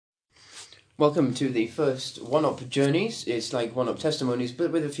Welcome to the first One-Up Journeys. It's like One-Up Testimonies, but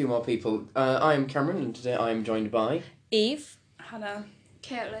with a few more people. I am Cameron, and today I am joined by... Eve. Hannah.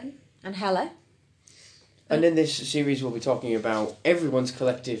 Caitlin. And Hella. And in this series we'll be talking about everyone's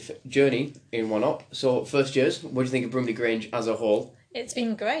collective journey in One-Up. So, first years, what do you think of Brumley Grange as a whole? It's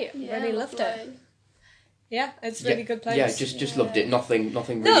been great. Really loved it. Yeah, it's a really good place. Yeah, just loved it. Nothing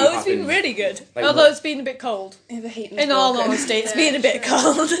really No, happened. it's been really good. Like Although what? it's been a bit cold. Yeah, the heating's In all broken. honesty, it's been a bit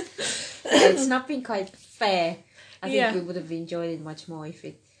cold. It's not been quite fair. I think Yeah. we would have enjoyed it much more if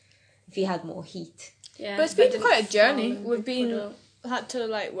we had more heat. Yeah, But it's they been didn't quite a journey. fall in We've the been puddle. had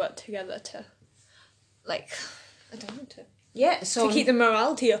to work together to I don't know Yeah, so to keep the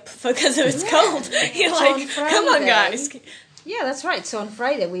morality up because it was Yeah. cold. You're So like, on come on, Friday- guys. yeah, that's right. So on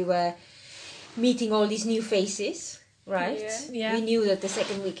Friday we were meeting all these new faces, right? Yeah. We knew that the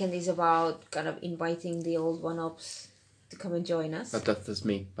second weekend is about kind of inviting the old one-ups to come and join us. That's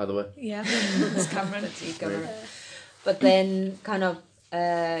me, by the way. Yeah, it's Cameron. That's you, Cameron. But then kind of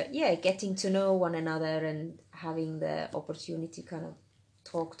getting to know one another and having the opportunity to kind of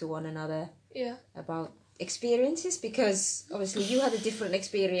talk to one another Yeah. about experiences, because obviously you had a different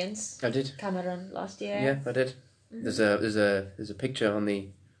experience, I did. Cameron, last year. Yeah, I did. There's a picture on the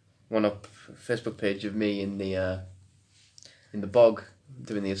One-Up Facebook page of me in the bog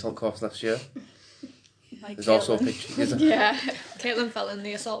doing the assault course last year. Like There's also a Caitlin. picture. Yeah, Caitlin fell in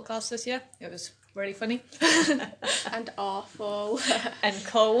the assault class this year. It was really funny and awful. and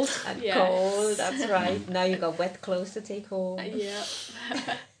cold. And Yeah. cold, that's right. Now you got wet clothes to take home. Yeah.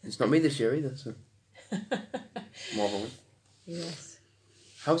 It's not me this year either, so more of a win. Yes.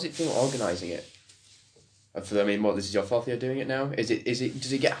 How does it feel organising it? I mean, this is your fourth year doing it now? Does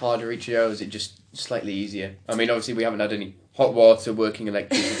it get harder each year, or is it just slightly easier? I mean, obviously we haven't had any hot water, working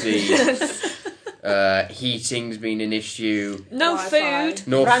electricity, heating's been an issue, No Wi-Fi. food.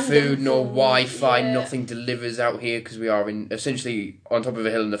 no Random food, no food, Wi-Fi, yeah. nothing delivers out here because we are essentially on top of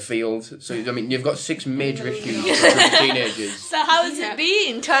a hill in the field. So, I mean, you've got 6 major issues for teenagers. So how has Yeah. it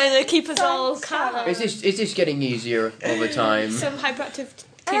been trying to keep us all calm? Is this getting easier all the time? Some hyperactive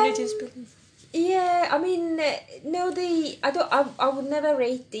teenagers. Yeah, I mean, no, I would never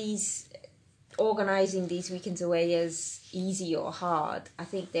rate these organising these weekends away as easy or hard. I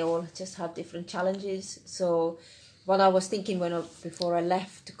think they all just have different challenges. So what I was thinking before I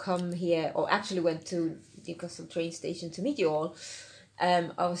left to come here, or actually went to Newcastle train station to meet you all, I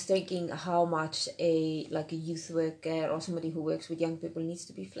was thinking how much a youth worker or somebody who works with young people needs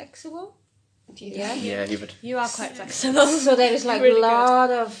to be flexible. Yeah. Yeah, Hubert. You are quite flexible. So there is Really a good.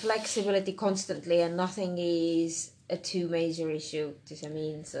 lot of flexibility constantly, and nothing is a too major issue. Do you know what I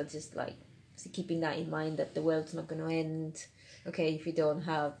mean? So just keeping that in mind, that the world's not going to end. Okay, if you don't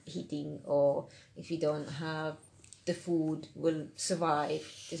have heating or if you don't have the food, we'll survive.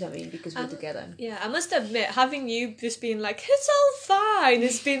 Do you know what I mean? Because we're together. Yeah, I must admit, having you just being like, it's all fine,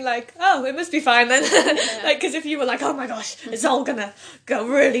 it's been like, oh, it must be fine then. Because if you were like, oh my gosh, it's all gonna go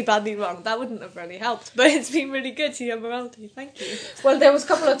really badly wrong, that wouldn't have really helped. But it's been really good to your morality, thank you. Well, there was a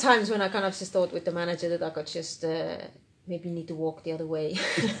couple of times when I kind of just thought with the manager that I could just maybe need to walk the other way.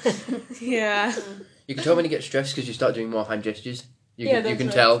 Yeah. You can tell when you get stressed because you start doing more hand gestures. You Yeah, can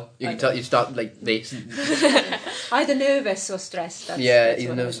that's tell. You can tell. You start like this. Either nervous or stressed. That's Yeah, what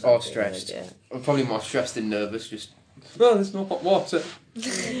either I nervous was or thinking, stressed. yeah. I'm probably more stressed than nervous. Just there's no hot water.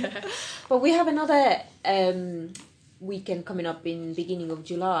 But we have another weekend coming up in beginning of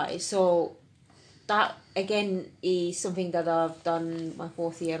July. So that again is something that I've done my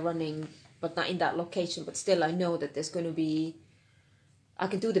 4th year running, but not in that location. But still, I know that there's going to be. I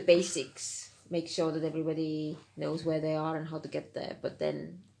can do the basics, make sure that everybody knows where they are and how to get there. But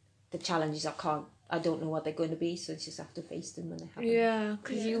then the challenges I don't know what they're going to be, so I just have to face them when they happen. Yeah,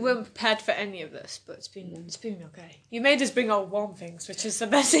 because you weren't prepared for any of this, but it's been okay. You made us bring all warm things, which is the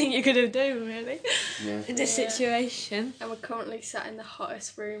best thing you could have done, really, Yeah. in this situation. And we're currently sat in the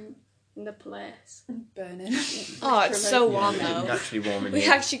hottest room in the place. Burning. Oh, it's so warm It's though. naturally warm in We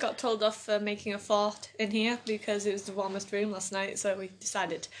here. actually got told off for making a fort in here because it was the warmest room last night, so we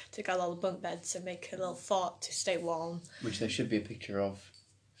decided to get all the bunk beds and make a little fort to stay warm. Which there should be a picture of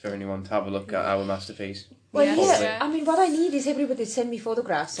for anyone to have a look at our masterpiece. Well, Yes. yeah. I mean, what I need is everybody to send me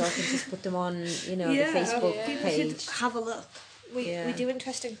photographs so I can just put them on, the Facebook yeah. page. Have a look. We Yeah. do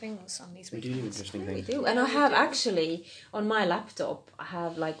interesting things on these We weekends. do interesting We things. do, and I have actually on my laptop. I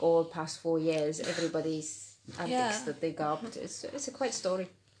have all past 4 years everybody's antics Yeah. that they got up to. It's a quite story.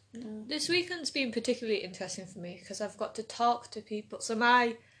 This weekend's been particularly interesting for me because I've got to talk to people. So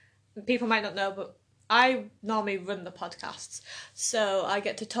people might not know, but I normally run the podcasts, so I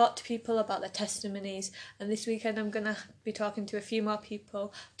get to talk to people about their testimonies, and this weekend I'm going to be talking to a few more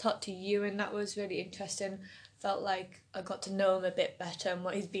people, talk to you, and that was really interesting. Felt like I got to know him a bit better and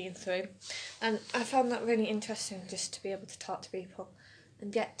what he's been through, and I found that really interesting, just to be able to talk to people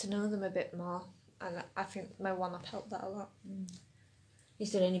and get to know them a bit more, and I think my one-up helped that a lot.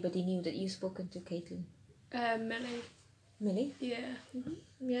 Is there anybody new that you've spoken to, Caitlin? Millie. Millie? Yeah.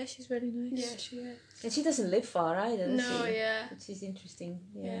 Yeah, she's really nice. Yeah, she is. And she doesn't live far either, does No, she? yeah. Which is interesting.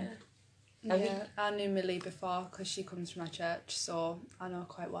 Yeah. Have you- Yeah, I knew Millie before because she comes from our church, so I know her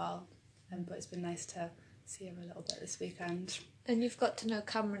quite well. But it's been nice to see her a little bit this weekend. And you've got to know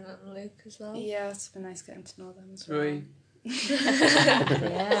Cameron and Luke as well. Yeah, it's been nice getting to know them as well. Right.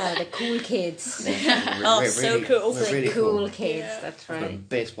 Yeah, the cool kids. Oh, so cool. We're really cool cool. kids, Yeah. that's I've got a right.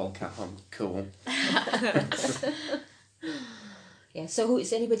 baseball cap on. Cool. Yeah, so who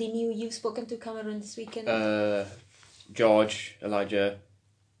is anybody new you've spoken to, Cameron, this weekend? George, Elijah,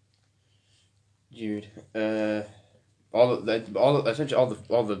 Jude, essentially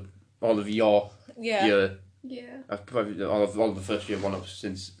all of your Yeah. year. Yeah. I've probably all of the first year one-ups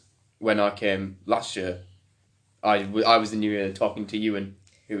since when I came last year. I was the new year talking to you and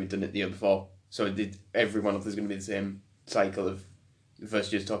who had done it the year before. So every one of us is going to be the same cycle of the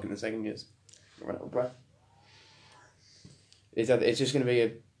first years talking to the second years. I ran out of breath. It's just going to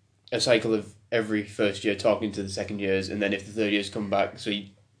be a cycle of every first year talking to the second years, and then if the third years come back, so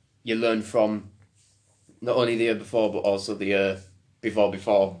you learn from not only the year before but also the year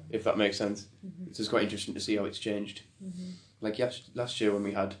before, if that makes sense. It's just quite interesting to see how it's changed. Like last year when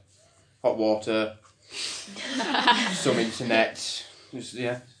we had hot water, some internet, just,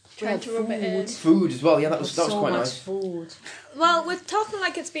 Trying to rub it in. food as well. Yeah, that was so quite much nice. food. Well, we're talking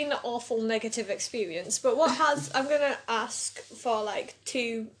like it's been an awful negative experience, but I'm going to ask for like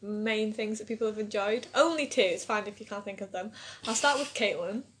 2 main things that people have enjoyed. Only 2, it's fine if you can't think of them. I'll start with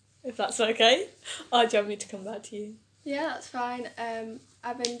Caitlin, if that's okay. Or do you want me to come back to you? Yeah, that's fine.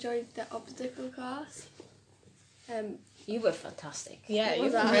 I've enjoyed the obstacle course. You were fantastic. Yeah, you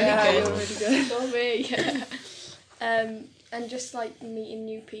Was were that? really Yeah, good. you were really good. For me, yeah. And just like meeting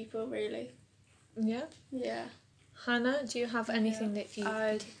new people, really. Yeah. Yeah. Hannah, do you have anything that you...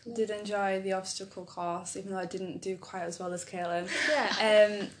 I did enjoy the obstacle course, even though I didn't do quite as well as Caitlin.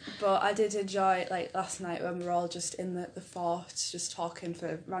 Yeah. But I did enjoy, like, last night when we were all just in the fort, just talking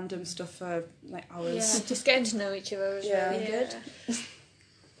for random stuff for, like, hours. Yeah, just getting to know each other was Yeah. really good.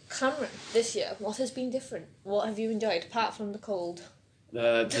 Cameron, this year, what has been different? What have you enjoyed, apart from the cold?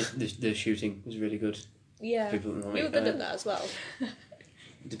 The shooting was really good. Yeah. People know You were good at that as well.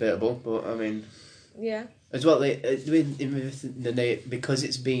 Debatable, but I mean, Yeah. as well, because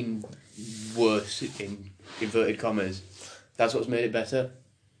it's been worse in inverted commas, that's what's made it better.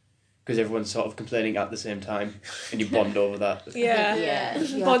 Because everyone's sort of complaining at the same time, and you bond over that. Yeah. Yeah.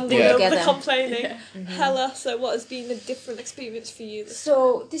 You Bonding have to over together. the complaining. Hella, so what has been a different experience for you?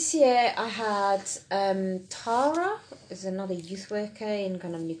 So this year I had Tara, is another youth worker in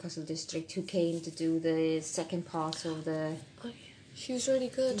kind of Newcastle district, who came to do the second part of the. She was really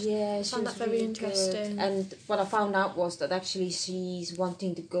good. Yeah, she Found was that very really interesting. good. And what I found out was that actually she's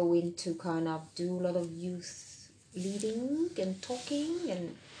wanting to go into kind of do a lot of youth leading and talking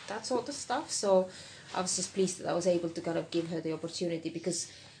and that sort of stuff. So I was just pleased that I was able to kind of give her the opportunity, because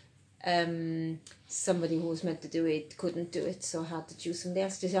somebody who was meant to do it couldn't do it, so I had to choose somebody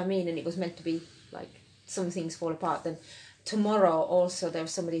else. Do you see what I mean? And it was meant to be like some things fall apart. Then tomorrow also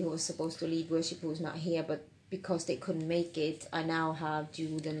there's somebody who was supposed to lead worship who's not here, but because they couldn't make it, I now have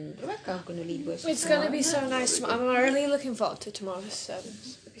Jude and Rebecca going to lead worship. It's going to be so nice. I'm really looking forward to tomorrow's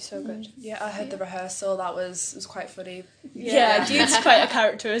service. It'll be so good. Yeah, I had the rehearsal. That was quite funny. Yeah, Jude's quite a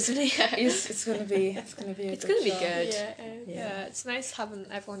character, isn't he? It's gonna be a It's good going to be show. good. Yeah. Yeah, it's nice having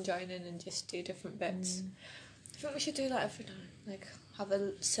everyone join in and just do different bits. I think we should do that every night. Like, have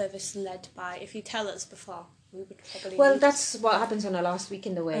a service led by... If you tell us before, we would probably... Well, lead. that's what happens on our last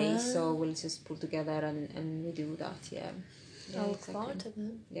weekend away, so we'll just pull together and we do that, yeah. I'll look forward to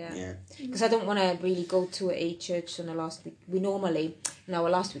that. Yeah. Because I don't want to really go to a church on the last week. We normally, in our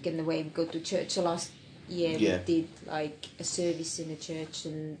last weekend away, we go to church. So last year Yeah. we did like a service in a church,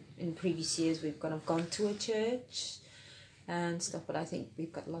 and in previous years we've kind of gone to a church and stuff. But I think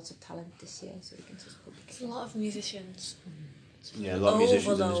we've got lots of talent this year, so we can just pull There's a together. lot of musicians. Yeah, a lot of musicians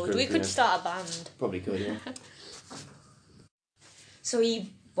in this Overload. group. We could yeah. start a band. Probably could, yeah. So Eve,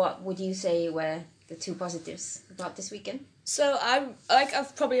 what would you say were the 2 positives about this weekend? So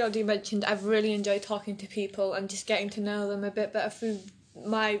I've probably already mentioned, I've really enjoyed talking to people and just getting to know them a bit better through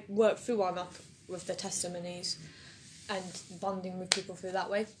my work through One-Up with the testimonies and bonding with people through that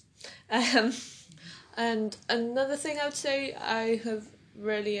way. And another thing I would say I have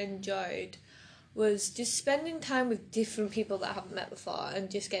really enjoyed was just spending time with different people that I haven't met before and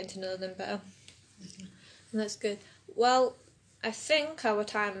just getting to know them better. And that's good. Well, I think our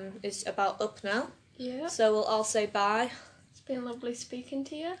time is about up now, Yeah. so we'll all say bye. It's been lovely speaking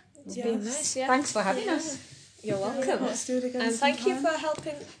to you. It's been nice, yeah. Thanks for having us. You're welcome. Let's do it again. And thank you for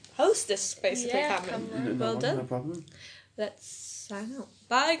helping host this, basically, Yeah, Cameron. Cameron. Well done. No problem. Let's sign out.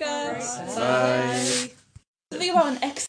 Bye, guys. Bye. Something about an ex